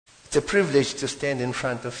It's a privilege to stand in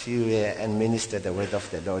front of you and minister the word of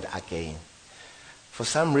the Lord again. For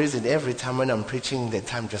some reason, every time when I'm preaching, the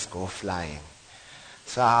time just goes flying.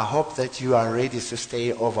 So I hope that you are ready to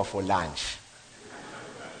stay over for lunch.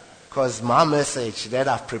 Because my message that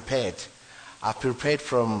I've prepared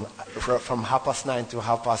from 9:30 to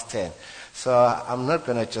 10:30. So I'm not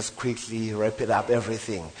going to just quickly wrap it up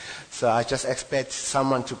everything. So I just expect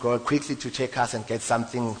someone to go quickly to check us and get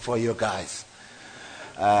something for you guys.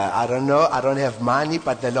 I don't know. I don't have money,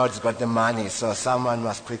 but the Lord's got the money. So someone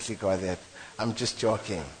must quickly go there. I'm just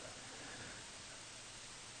joking.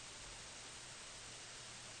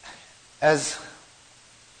 As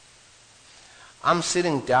I'm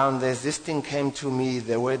sitting down, there's this thing came to me,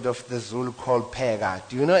 the word of the Zulu called pega.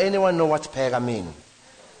 Do you know anyone know what pega mean?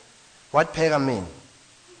 What pega mean?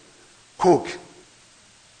 Cook.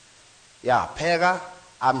 Yeah, pega.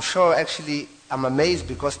 I'm sure actually, I'm amazed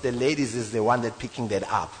because the ladies is the one that picking that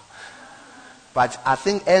up. But I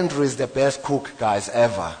think Andrew is the best cook, guys,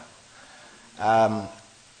 ever. As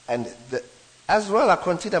well, I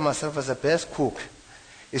consider myself as the best cook.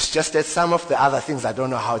 It's just that some of the other things I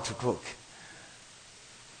don't know how to cook.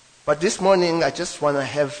 But this morning, I just want to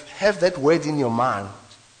have that word in your mind.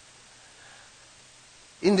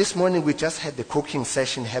 In this morning, we just had the cooking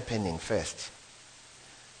session happening first.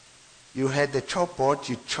 You had the chop board,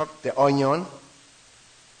 you chopped the onion.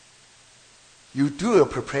 You do a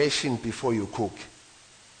preparation before you cook.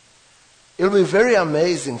 It'll be very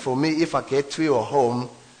amazing for me if I get to your home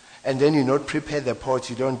and then you not prepare the pot,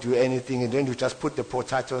 you don't do anything, and then you just put the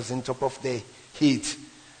potatoes on top of the heat.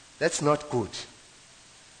 That's not good.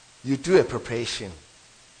 You do a preparation.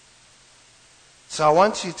 So I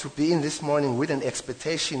want you to be in this morning with an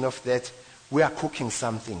expectation of that we are cooking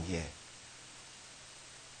something here.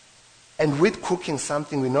 And with cooking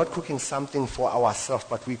something, we're not cooking something for ourselves,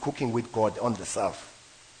 but we're cooking with God on the self.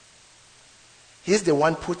 He's the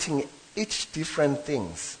one putting each different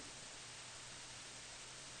things.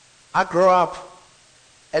 I grew up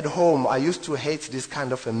at home. I used to hate this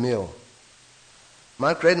kind of a meal.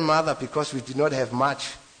 My grandmother, because we did not have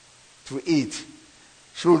much to eat,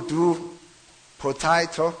 she would do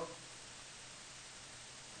potato,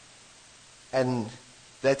 and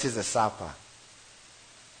that is a supper.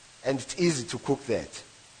 And it's easy to cook that.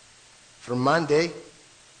 From Monday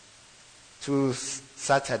to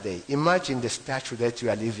Saturday. Imagine the statue that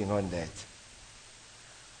you are living on that.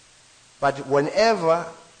 But whenever,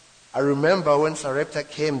 I remember when Sarepta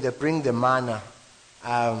came, they bring the manna.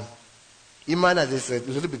 In manna, there's a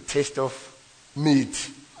little bit taste of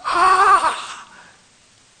meat.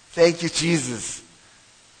 Thank you, Jesus.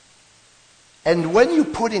 And when you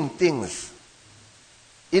put in things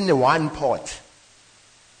in the one pot,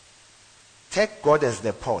 take God as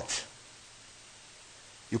the pot.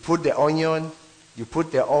 You put the onion, you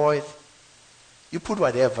put the oil, you put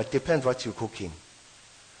whatever, depends what you're cooking.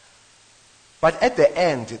 But at the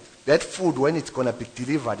end, that food, when it's going to be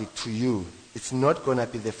delivered to you, it's not going to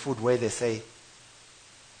be the food where they say,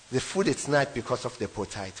 the food is nice because of the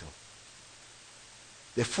potato.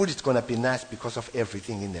 The food is going to be nice because of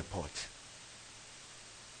everything in the pot.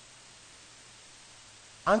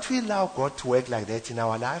 Aren't we allow God to work like that in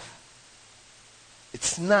our life?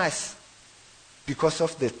 It's nice because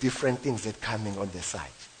of the different things that are coming on the side.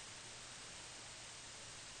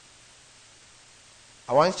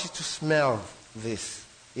 I want you to smell this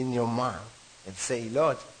in your mind and say,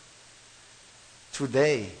 Lord,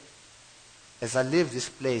 today, as I leave this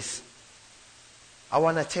place, I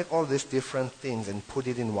want to take all these different things and put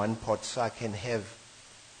it in one pot so I can have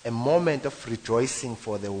a moment of rejoicing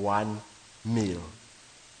for the one meal.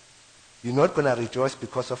 You're not going to rejoice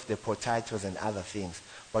because of the potatoes and other things,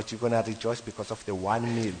 but you're going to rejoice because of the one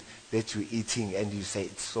meal that you're eating and you say,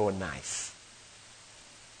 it's so nice.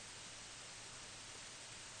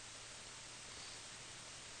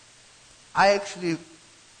 I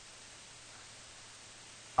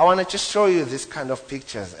want to just show you this kind of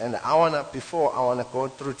pictures, and before I want to go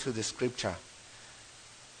through to the scripture.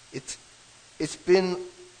 It's been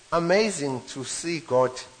amazing to see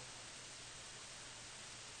God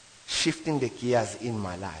shifting the gears in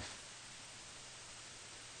my life.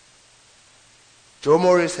 Joe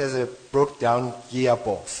Morris has a broke down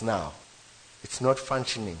gearbox now. It's not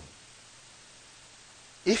functioning.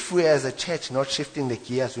 If we as a church not shifting the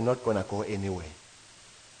gears, we're not going to go anywhere.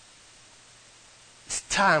 It's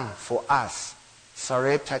time for us,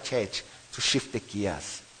 Sarepta Church, to shift the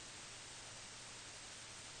gears.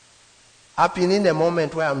 I've been in a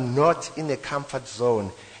moment where I'm not in a comfort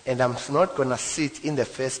zone, and I'm not going to sit in the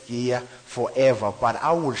first gear forever, but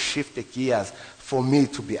I will shift the gears for me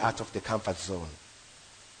to be out of the comfort zone.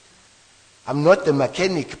 I'm not the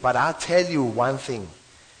mechanic, but I'll tell you one thing.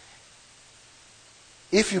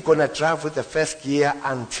 If you're going to drive with the first gear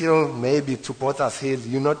until maybe to Potter's Hill,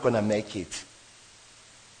 you're not going to make it.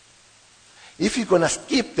 If you're going to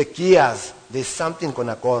skip the gears, there's something going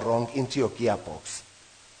to go wrong into your gearbox.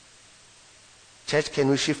 Church, can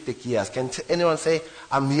we shift the gears? Can anyone say,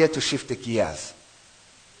 I'm here to shift the gears?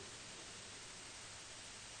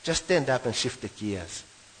 Just stand up and shift the gears.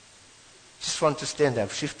 Just want to stand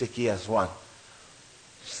up, shift the gears. One.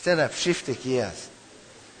 Stand up, shift the gears.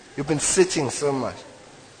 You've been sitting so much.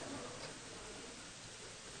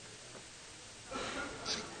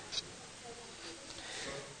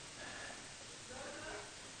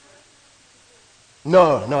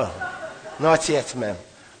 No, not yet, ma'am.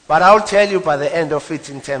 But I'll tell you by the end of it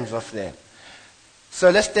in terms of that. So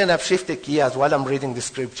let's stand up, shift the gears while I'm reading the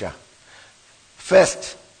scripture.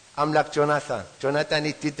 First, I'm like Jonathan. Jonathan,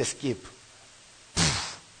 he did the skip.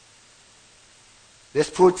 Let's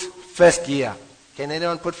put first gear. Can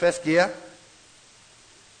anyone put first gear?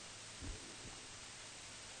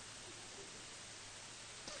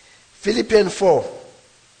 Philippians 4.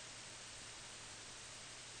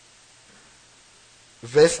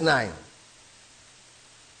 Verse 9.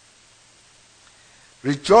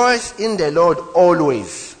 Rejoice in the Lord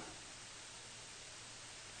always.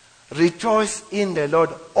 Rejoice in the Lord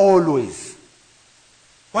always.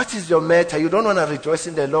 What is your matter? You don't want to rejoice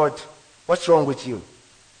in the Lord. What's wrong with you?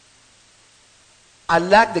 I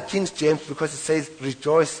like the King James because it says,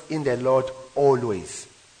 rejoice in the Lord always.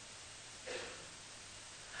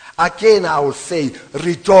 Again, I will say,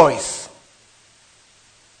 rejoice.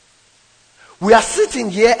 We are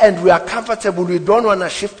sitting here and we are comfortable. We don't want to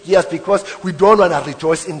shift gears because we don't want to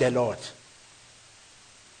rejoice in the Lord.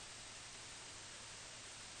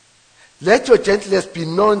 Let your gentleness be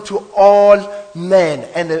known to all men.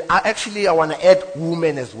 And I want to add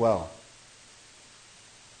women as well.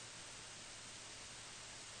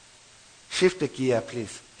 Shift the gear,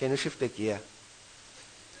 please. Can you shift the gear?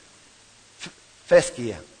 First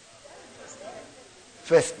gear.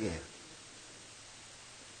 First gear.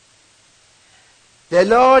 The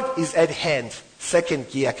Lord is at hand. Second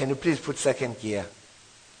gear. Can you please put second gear?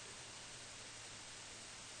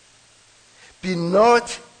 Be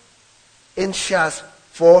not anxious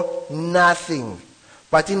for nothing,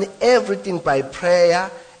 but in everything by prayer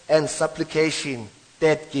and supplication.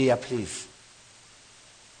 Third gear, please.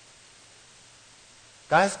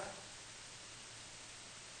 Guys,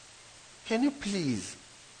 can you please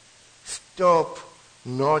stop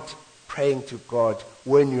not praying to God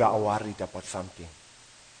when you are worried about something?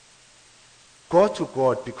 Go to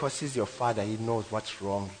God because He's your Father. He knows what's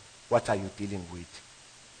wrong. What are you dealing with?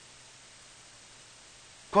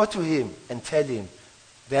 Go to Him and tell Him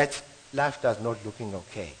that life does not looking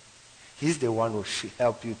okay. He's the one who will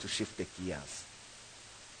help you to shift the gears.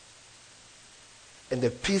 And the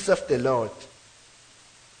peace of the Lord,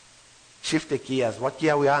 shift the gears. What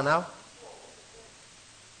gear we are now?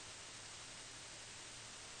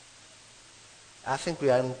 I think we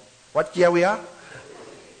are in, what gear we are?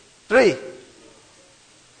 3.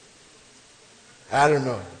 I don't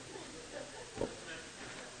know.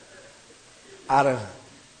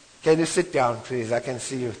 Can you sit down, please? I can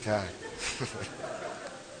see you tired.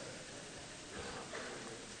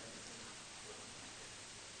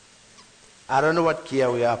 I don't know what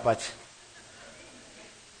gear we are, but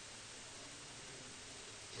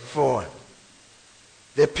 4.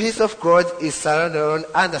 The peace of God is surrounded on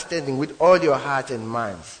understanding with all your heart and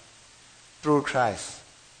minds through Christ.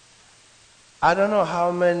 I don't know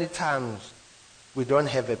how many times we don't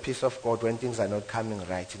have a peace of God when things are not coming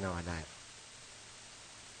right in our life.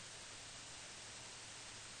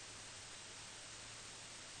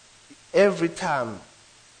 Every time.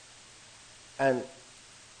 And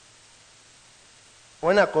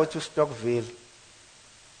when I go to Stockville,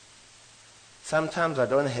 sometimes I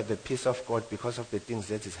don't have a peace of God because of the things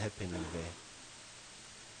that is happening there.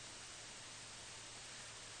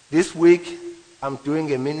 This week, I'm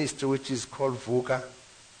doing a ministry which is called VUCA.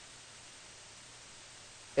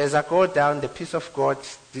 As I go down, the peace of God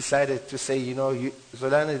decided to say,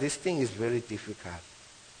 Zolani, this thing is very difficult.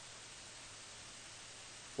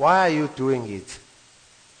 Why are you doing it?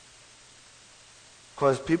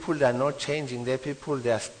 Because people are not changing. They're people,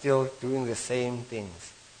 they are still doing the same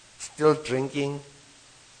things. Still drinking.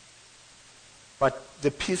 But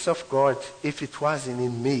the peace of God, if it wasn't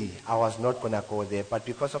in me, I was not going to go there. But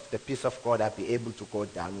because of the peace of God, I'll be able to go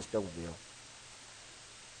down in Stockville.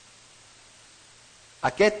 I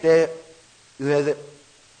get there, you have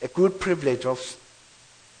a good privilege of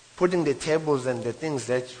putting the tables and the things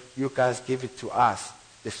that you guys give it to us,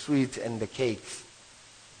 the sweets and the cakes.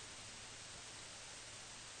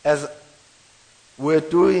 as we're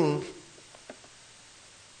doing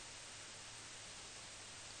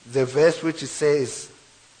the verse which it says,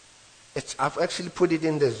 I've actually put it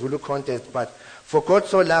in the Zulu context, but for God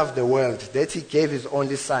so loved the world that he gave his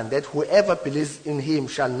only son, that whoever believes in him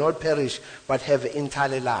shall not perish but have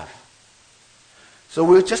eternal life. So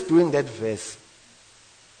we're just doing that verse.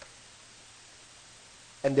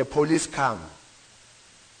 And the police come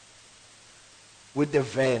with the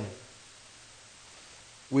van.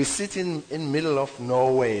 We sit in middle of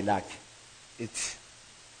nowhere, like it's,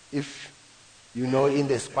 if you know, in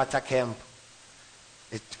the squatter camp.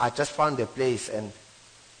 I just found a place and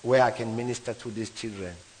where I can minister to these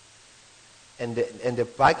children. And the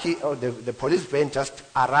bikie, or the police van just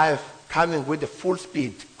arrived, coming with the full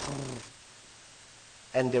speed.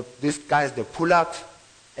 And these guys, they pull out,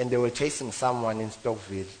 and they were chasing someone in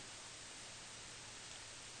Stockville.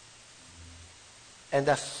 And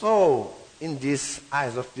I saw in these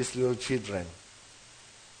eyes of these little children,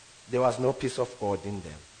 there was no peace of God in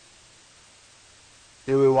them.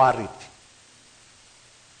 They were worried.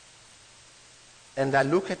 And I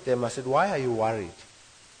look at them, I said, why are you worried?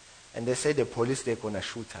 And they said, the police, they're going to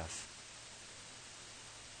shoot us.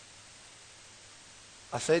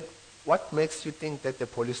 I said, what makes you think that the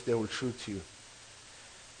police, they will shoot you?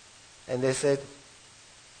 And they said,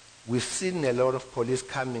 we've seen a lot of police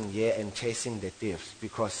coming here and chasing the thieves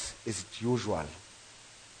because it's usual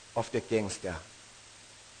of the gangster.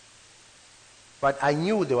 But I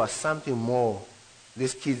knew there was something more.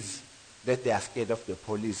 These kids, that they are scared of the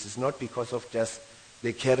police. It's not because of just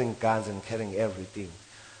they carrying guns and carrying everything.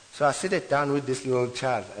 So I sat down with this little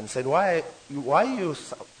child and said, why are you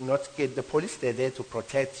not scared? The police, they're there to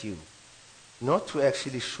protect you, not to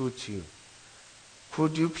actually shoot you.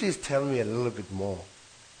 Could you please tell me a little bit more?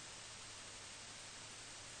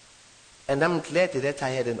 And I'm glad that I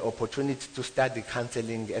had an opportunity to study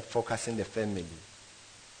counseling at Focus in the Family.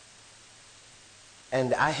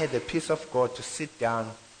 And I had the peace of God to sit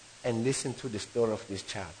down and listen to the story of this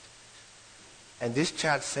child. And this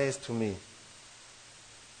child says to me,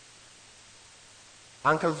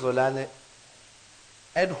 Uncle Zolani,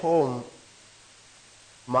 at home,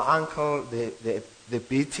 my uncle, they're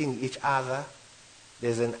beating each other.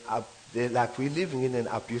 Like we're living in an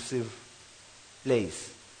abusive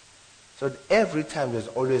place. So every time there's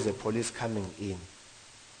always a police coming in.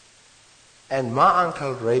 And my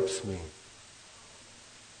uncle rapes me.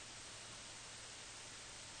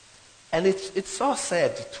 And it's so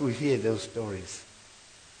sad to hear those stories.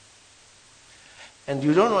 And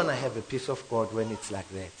you don't want to have a peace of God when it's like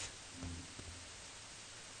that.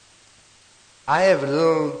 I have a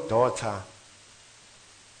little daughter,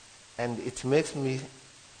 and it makes me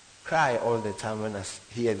cry all the time when I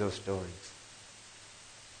hear those stories.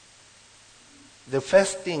 The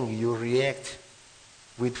first thing, you react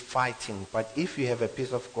with fighting, but if you have a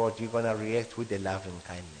peace of God, you're going to react with the love and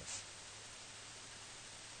kindness.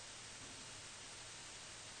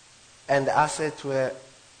 And I said to her,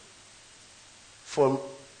 for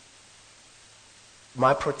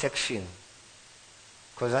my protection,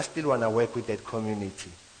 because I still want to work with that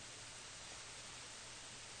community,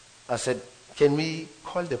 I said, can we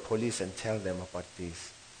call the police and tell them about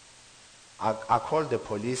this? I called the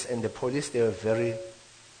police, and the police, they were very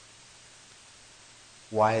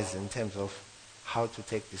wise in terms of how to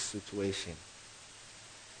take this situation.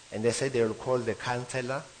 And they said they will call the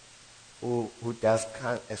counselor who does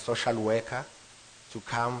a social worker to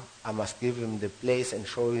come. I must give him the place and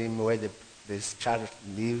show him where this child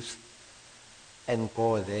lives and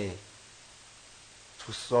go there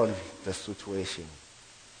to solve the situation.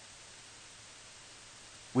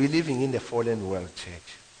 We're living in the fallen world,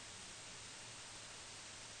 church.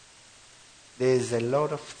 There's a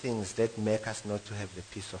lot of things that make us not to have the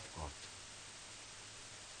peace of God.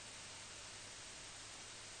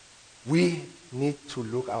 We need to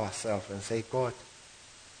look ourselves and say, God,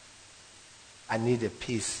 I need a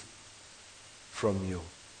peace from you.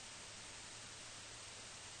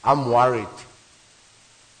 I'm worried.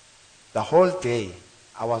 The whole day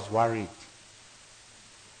I was worried.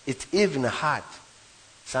 It's even hard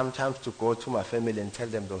sometimes to go to my family and tell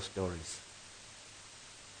them those stories.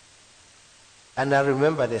 And I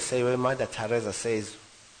remember they say, when Mother Teresa says,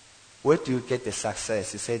 where do you get the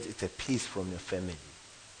success? He said, it's a peace from your family.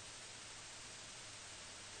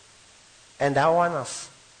 And I want us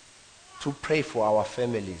to pray for our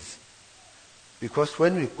families. Because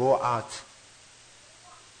when we go out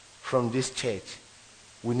from this church,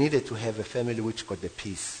 we needed to have a family which got the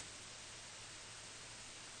peace.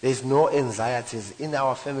 There's no anxieties in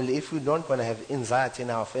our family. If we're not going to have anxiety in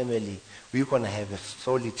our family, we're going to have a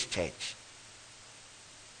solid church.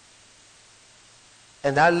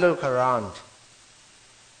 And I look around.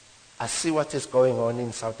 I see what is going on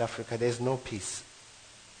in South Africa. There's no peace.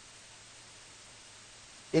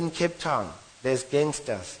 In Cape Town, there's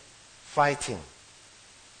gangsters fighting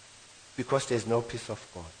because there's no peace of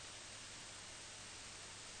God.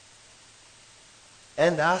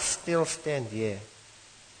 And I still stand here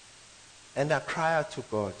and I cry out to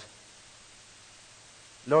God,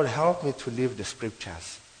 Lord, help me to live the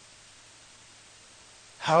scriptures.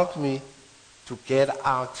 Help me to get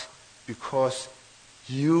out because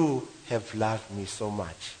you have loved me so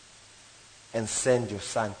much and sent your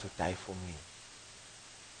son to die for me.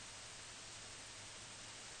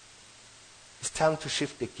 It's time to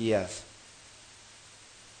shift the gears.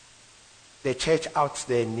 The church out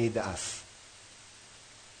there need us.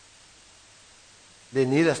 They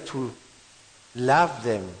need us to love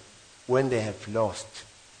them when they have lost.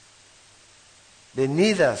 They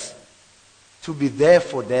need us to be there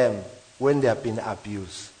for them when they have been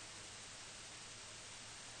abused.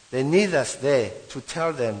 They need us there to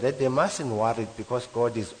tell them that they mustn't worry because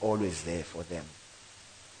God is always there for them.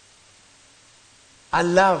 I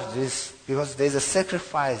love this because there's a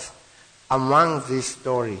sacrifice among this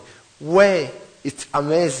story where it's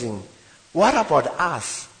amazing. What about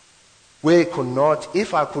us? We could not,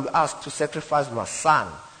 if I could ask to sacrifice my son,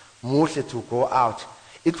 Moses, to go out,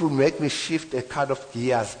 it would make me shift a kind of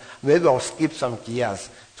gears. Maybe I'll skip some gears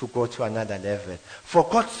to go to another level. For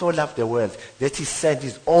God so loved the world that he sent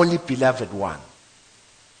his only beloved one.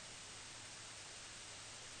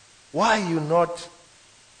 Why you not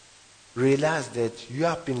realize that you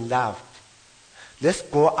have been loved? Let's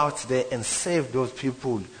go out there and save those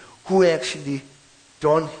people who actually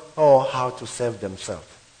don't know how to save themselves.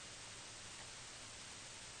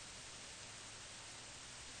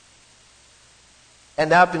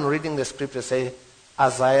 And I've been reading the scripture say,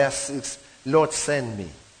 Isaiah 6, Lord, send me.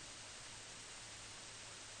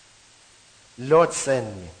 Lord,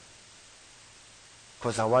 send me.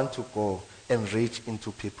 Because I want to go and reach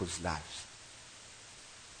into people's lives.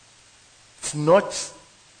 It's not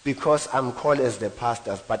because I'm called as the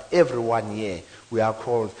pastors, but everyone here, we are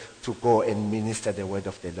called to go and minister the word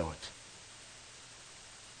of the Lord.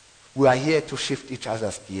 We are here to shift each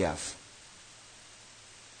other's gears.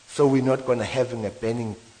 So we're not going to have a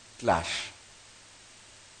burning clash.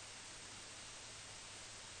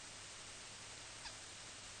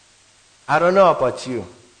 I don't know about you,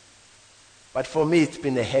 but for me it's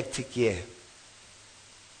been a hectic year.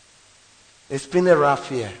 It's been a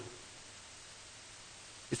rough year.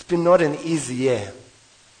 It's been not an easy year.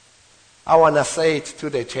 I want to say it to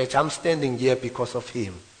the church. I'm standing here because of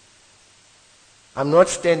him. I'm not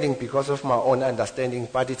standing because of my own understanding,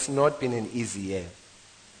 but it's not been an easy year.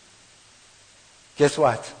 Guess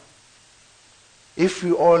what? If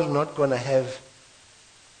we all not going to have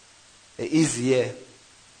an easy year,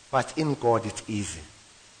 but in God it's easy.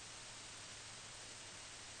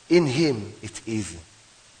 In him it's easy.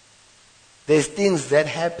 There's things that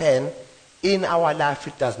happen in our life,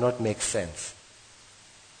 it does not make sense.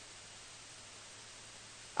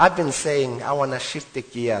 I've been saying I want to shift the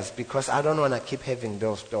gears because I don't want to keep having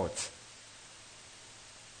those thoughts.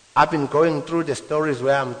 I've been going through the stories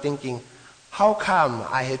where I'm thinking, how come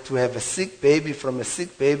I had to have a sick baby? From a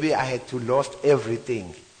sick baby, I had to lost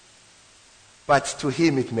everything. But to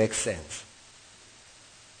him, it makes sense.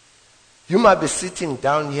 You might be sitting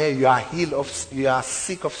down here, you are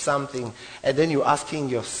sick of something, and then you're asking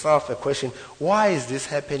yourself a question, why is this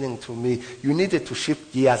happening to me? You needed to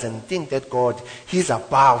shift gears and think that God, he's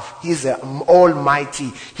above, he's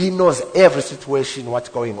almighty. He knows every situation, what's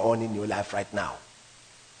going on in your life right now.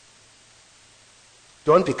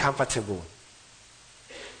 Don't be comfortable.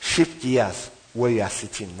 Shift gears where you are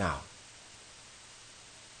sitting now.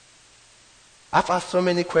 I've asked so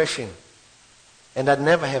many questions, and I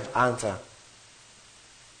never have answer.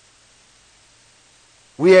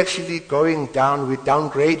 We're actually going down, we're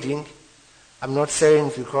downgrading. I'm not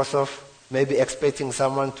saying because of maybe expecting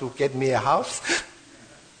someone to get me a house.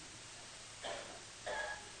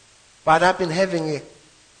 But I've been having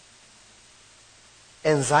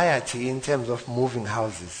anxiety in terms of moving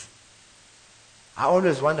houses. I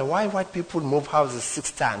always wonder why white people move houses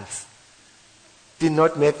 6 times. Did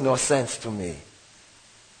not make no sense to me.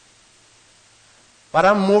 But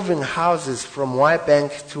I'm moving houses from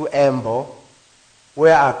Whitebank to Ambo,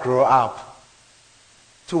 where I grew up,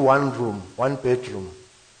 to 1 room, 1 bedroom,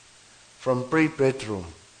 from 3 bedroom.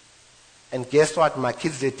 And guess what? My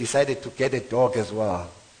kids, they decided to get a dog as well.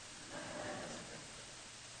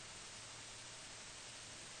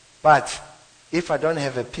 But if I don't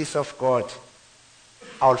have a peace of God,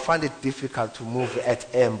 I'll find it difficult to move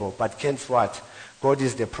at Ambo. But guess what? God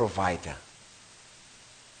is the provider.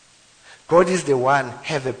 God is the one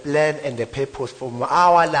have a plan and a purpose for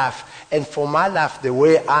our life. And for my life, the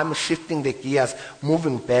way I'm shifting the gears,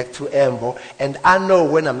 moving back to Embo. And I know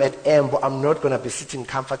when I'm at Embo, I'm not going to be sitting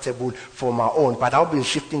comfortable for my own. But I'll be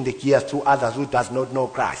shifting the gears to others who does not know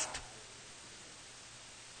Christ.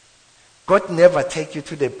 God never take you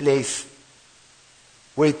to the place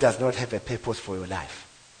where it does not have a purpose for your life.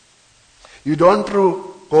 You don't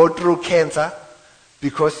go through cancer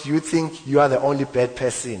because you think you are the only bad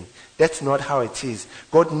person. That's not how it is.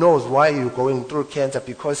 God knows why you're going through cancer,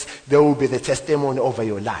 because there will be the testimony over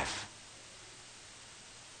your life.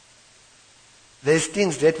 There's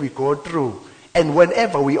things that we go through, and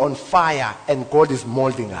whenever we're on fire and God is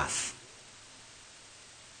molding us,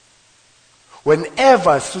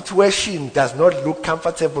 whenever situation does not look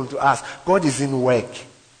comfortable to us, God is in work.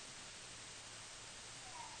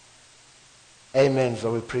 Amen.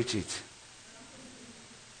 So we preach it.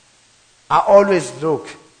 I always look,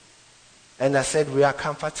 and I said we are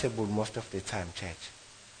comfortable most of the time, church.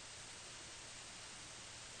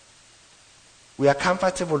 We are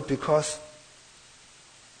comfortable because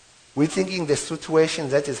we're thinking the situation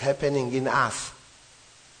that is happening in us,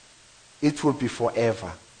 it will be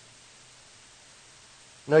forever.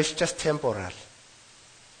 No, it's just temporal.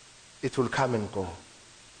 It will come and go.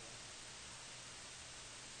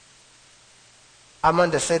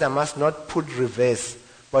 Amanda said I must not put reverse,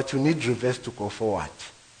 but you need reverse to go forward.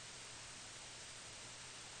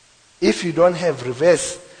 If you don't have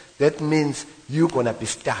reverse, that means you're going to be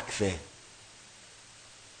stuck there.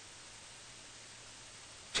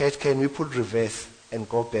 Church, can we put reverse and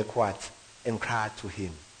go backwards and cry to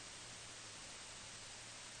him?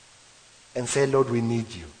 And say, Lord, we need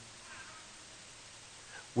you.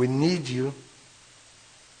 We need you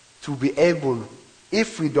to be able,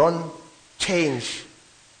 if we don't change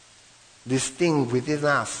this thing within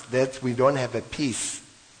us, that we don't have a peace,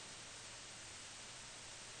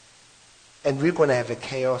 and we're going to have a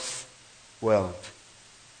chaos world.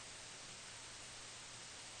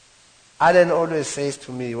 Alan always says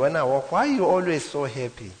to me, when I walk, why are you always so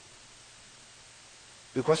happy?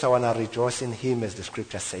 Because I want to rejoice in him, as the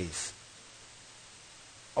scripture says.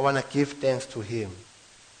 I want to give thanks to him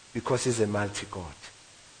because he's a mighty God.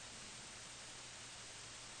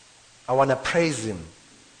 I want to praise him,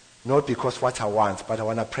 not because what I want, but I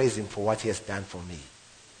want to praise him for what he has done for me.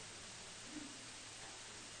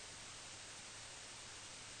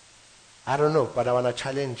 I don't know, but I want to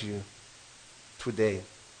challenge you today.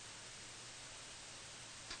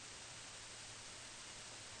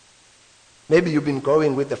 Maybe you've been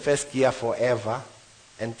going with the first gear forever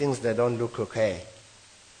and things that don't look okay.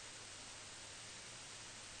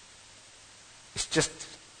 It's just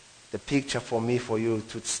the picture for me, for you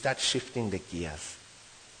to start shifting the gears.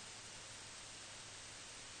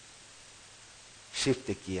 Shift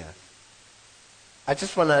the gears. I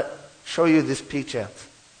just want to show you this picture.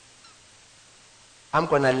 I'm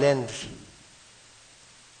going to land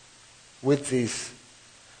with this.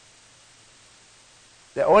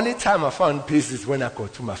 The only time I found peace is when I go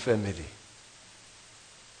to my family.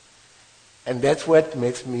 And that's what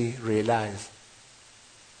makes me realize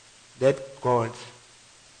that God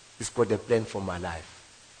has got a plan for my life.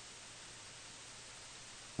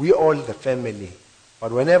 We all the family,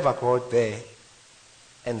 but whenever I go there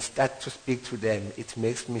and start to speak to them, it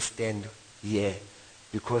makes me stand here,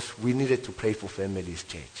 because we needed to pray for families,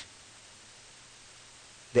 church.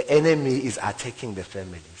 The enemy is attacking the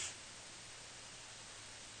families.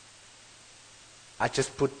 I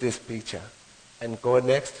just put this picture. And go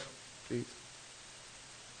next, please.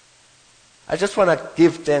 I just want to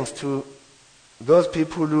give thanks to those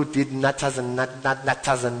people who did natters and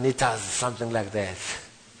natters and knitters, something like that.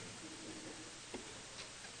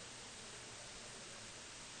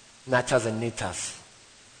 Natters and knitters.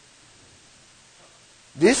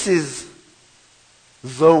 This is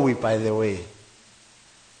Zoe, by the way.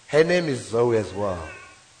 Her name is Zoe as well.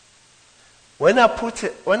 When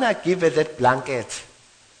I give her that blanket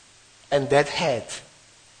and that hat,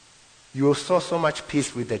 you saw so much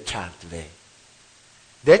peace with the child there.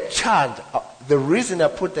 That child, the reason I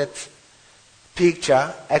put that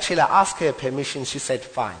picture, actually I asked her permission, she said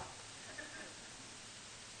fine.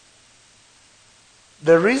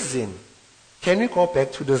 The reason, can we go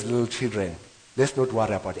back to those little children? Let's not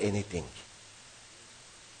worry about anything.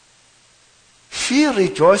 She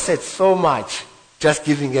rejoiced so much just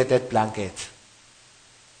giving her that blanket.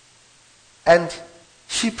 And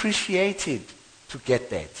she appreciated to get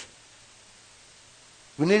that.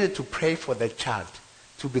 We needed to pray for that child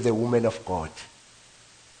to be the woman of God.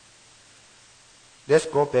 Let's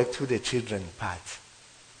go back to the children part.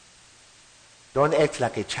 Don't act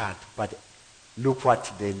like a child, but look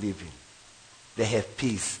what they live in. they have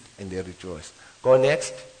peace and they rejoice. Go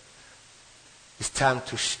next. It's time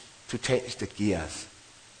to change the gears.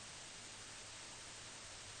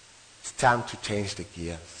 It's time to change the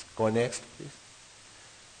gears. Go next, please.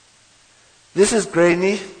 This is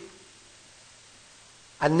Granny.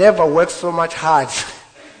 I never worked so much hard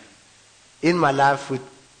in my life.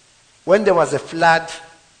 When there was a flood,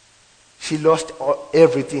 she lost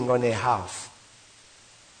everything on her house.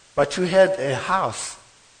 But she had a house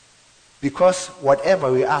because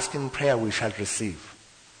whatever we ask in prayer, we shall receive.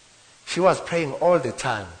 She was praying all the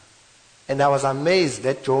time. And I was amazed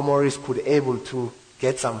that Joe Morris could able to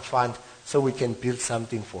get some fund so we can build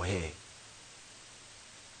something for her.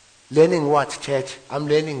 Learning what, church? I'm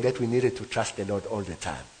learning that we needed to trust the Lord all the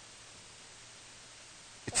time.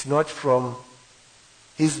 It's not from,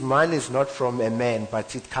 his money is not from a man,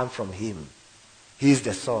 but it comes from him. He is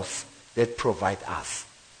the source that provides us.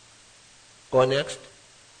 Go next.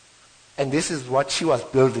 And this is what she was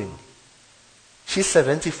building. She's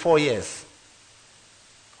 74 years.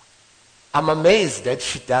 I'm amazed that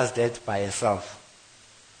she does that by herself.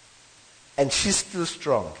 And she's still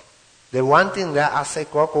strong. The one thing that I say,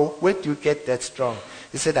 Koko, where do you get that strong?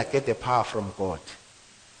 He said, I get the power from God.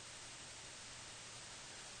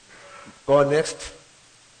 Go next.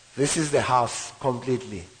 This is the house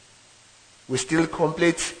completely. We're still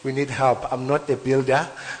complete. We need help. I'm not the builder,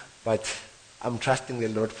 but I'm trusting the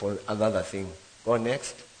Lord for another thing. Go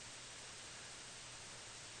next.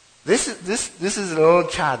 This is a little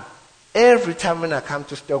child. Every time when I come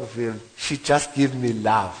to Stockville, she just gives me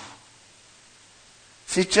love.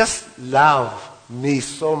 She just loves me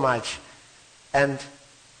so much. And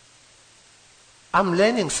I'm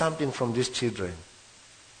learning something from these children.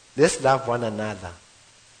 Let's love one another.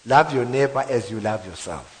 Love your neighbor as you love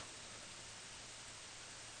yourself.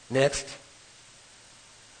 Next.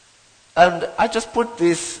 And I just put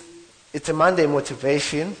this, it's a Monday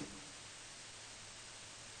motivation.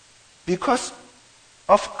 Because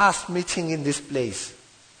of us meeting in this place,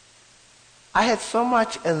 I had so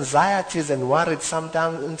much anxieties and worried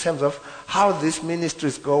sometimes in terms of how this ministry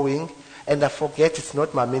is going, and I forget it's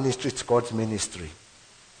not my ministry, it's God's ministry.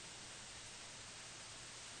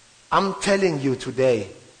 I'm telling you today,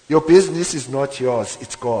 your business is not yours,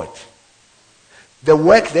 it's God. The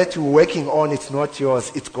work that you're working on, it's not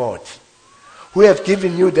yours, it's God. Who have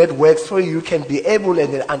given you that work so you can be able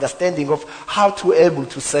and an understanding of how to able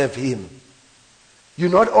to serve Him. You're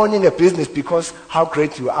not owning a business because how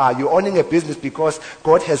great you are. You're owning a business because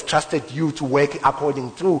God has trusted you to work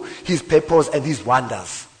according to His purpose and His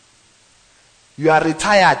wonders. You are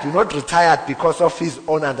retired. You're not retired because of His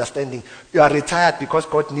own understanding. You are retired because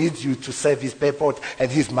God needs you to serve His purpose and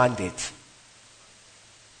His mandate.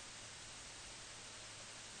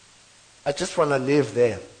 I just want to live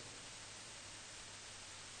there.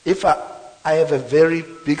 If I have a very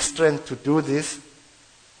big strength to do this,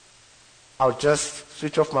 I'll just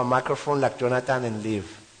switch off my microphone like Jonathan and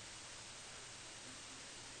leave.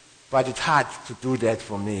 But it's hard to do that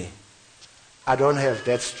for me. I don't have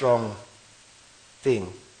that strong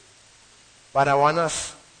thing. But I want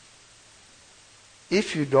us,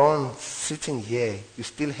 if you don't, sitting here, you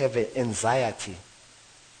still have an anxiety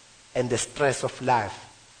and the stress of life,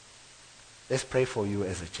 let's pray for you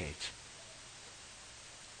as a church.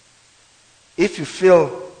 If you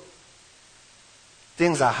feel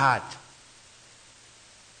things are hard,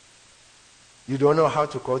 you don't know how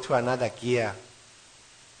to go to another gear,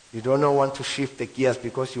 you don't know want to shift the gears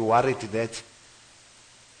because you're worried that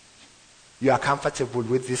you are comfortable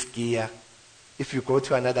with this gear. If you go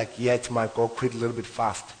to another gear, it might go quit a little bit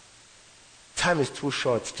fast. Time is too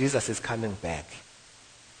short. Jesus is coming back.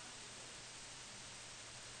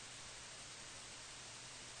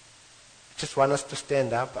 I just want us to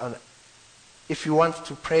stand up, and if you want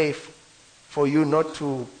to pray for you not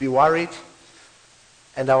to be worried,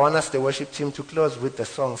 and I want us, the worship team, to close with the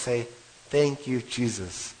song, say, thank you,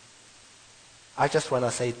 Jesus. I just want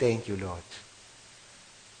to say thank you, Lord.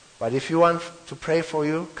 But if you want to pray for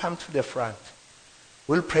you, come to the front.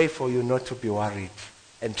 We'll pray for you not to be worried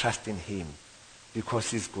and trust in Him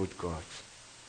because He's good God.